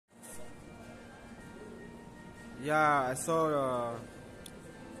Yeah, I saw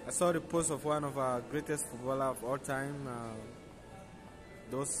the post of one of our greatest footballer of all time.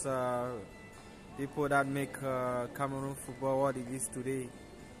 Those people that make Cameroon football what it is today.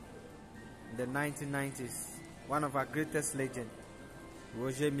 In the 1990s, one of our greatest legends,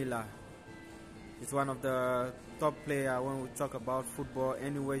 Roger Milla. Is one of the top players when we talk about football.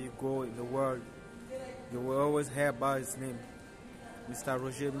 Anywhere you go in the world, you will always hear about his name, Mr.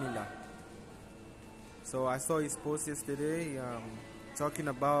 Roger Milla. So I saw his post yesterday talking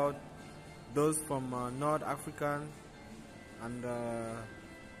about those from North African and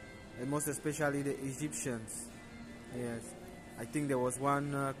most especially the Egyptians. Yes, I think there was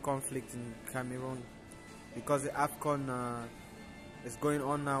one conflict in Cameroon because the afcon is going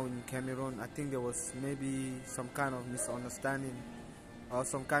on now in Cameroon. I think there was maybe some kind of misunderstanding or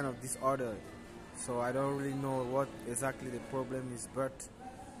some kind of disorder. So I don't really know what exactly the problem is, but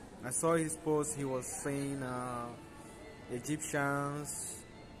I saw his post. He was saying Egyptians,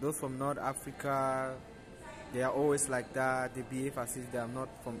 those from North Africa, they are always like that. They behave as if they are not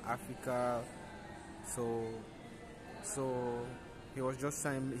from Africa. So he was just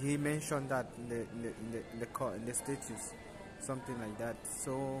saying, he mentioned that in the status, something like that.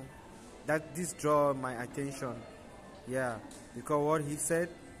 So that this draw my attention, yeah, because what he said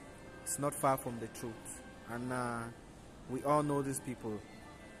is not far from the truth, and we all know these people.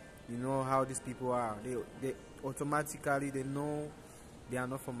 You know how these people are. They automatically they know they are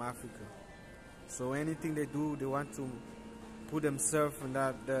not from Africa. So anything they do, they want to put themselves in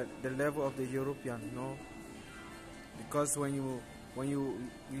the level of the European, you know. Because when you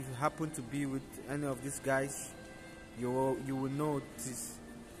happen to be with any of these guys, you will notice.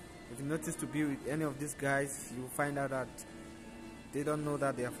 If you notice to be with any of these guys, you will find out that they don't know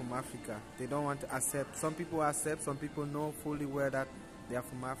that they are from Africa. They don't want to accept. Some people accept. Some people know fully well that they are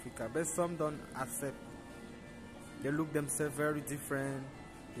from Africa, but some don't accept. They look themselves very different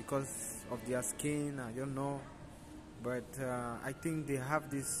because of their skin. I don't know, but I think they have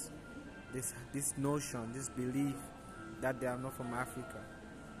this notion, this belief that they are not from Africa,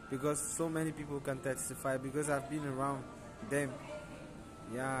 because so many people can testify, because I've been around them.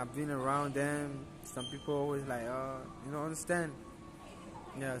 Yeah, I've been around them. Some people always like, you know, understand.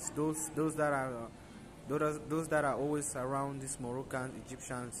 Yes, those that are always around these Moroccan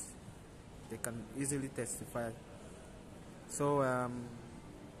Egyptians, they can easily testify. So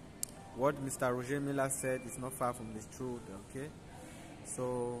what Mr. Roger Milla said is not far from the truth. Okay,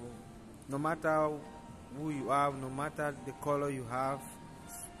 so no matter who you are, no matter the color you have,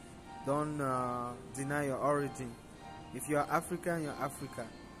 don't deny your origin. If you are African, you're African.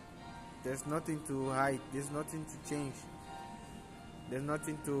 There's nothing to hide. There's nothing to change. There's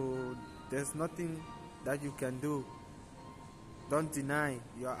nothing that you can do. Don't deny.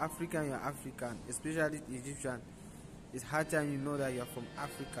 You're African, you're African. Especially Egyptian. It's hard time you know that you're from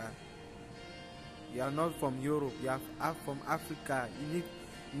Africa. You are not from Europe. You are from Africa. You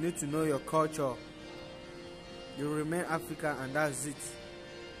need to know your culture. You remain African, and that's it.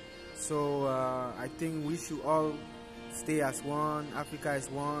 So I think we should all stay as one. Africa is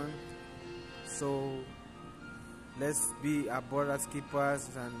one. So let's be our brothers keepers,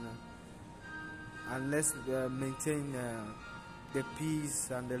 and let's maintain the peace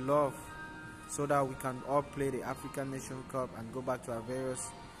and the love, so that we can all play the African Nation Cup and go back to our various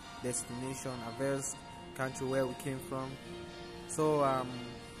destinations, our various country where we came from. So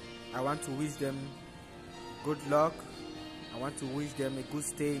I want to wish them good luck. I want to wish them a good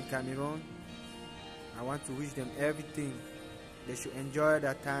stay in Cameroon. I want to wish them everything. They should enjoy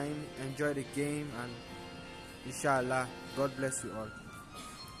their time, enjoy the game, and inshallah, God bless you all.